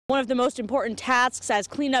One of the most important tasks as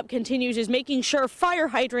cleanup continues is making sure fire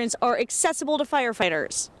hydrants are accessible to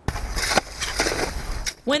firefighters.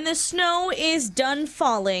 When the snow is done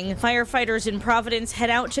falling, firefighters in Providence head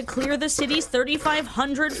out to clear the city's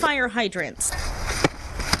 3,500 fire hydrants.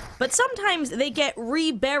 But sometimes they get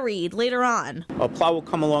reburied later on. A plow will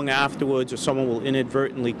come along afterwards, or someone will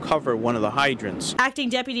inadvertently cover one of the hydrants. Acting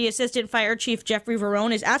Deputy Assistant Fire Chief Jeffrey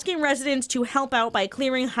Verone is asking residents to help out by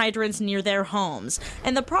clearing hydrants near their homes.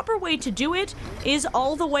 And the proper way to do it is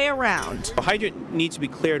all the way around. A hydrant needs to be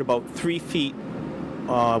cleared about 3 feet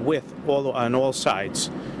width on all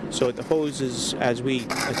sides. So at the hoses, as we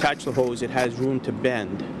attach the hose, it has room to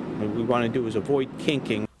bend. What we want to do is avoid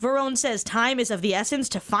kinking. Verone says time is of the essence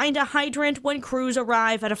to find a hydrant when crews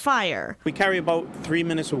arrive at a fire. We carry about 3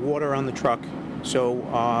 minutes of water on the truck. So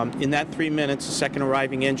in that 3 minutes, the second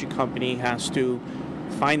arriving engine company has to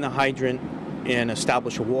find the hydrant and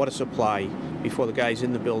establish a water supply before the guys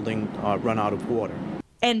in the building run out of water.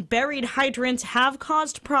 And buried hydrants have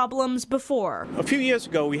caused problems before. A few years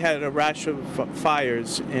ago, we had a rash of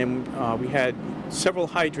fires, and we had several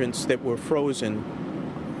hydrants that were frozen.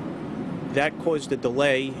 That caused a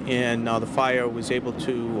delay, and the fire was able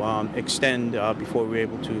to extend before we were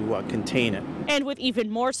able to contain it. And with even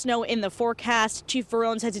more snow in the forecast, Chief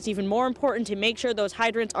Verone says it's even more important to make sure those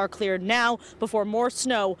hydrants are cleared now before more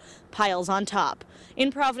snow piles on top.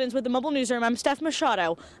 In Providence with the Mobile Newsroom, I'm Steph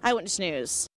Machado, Eyewitness News.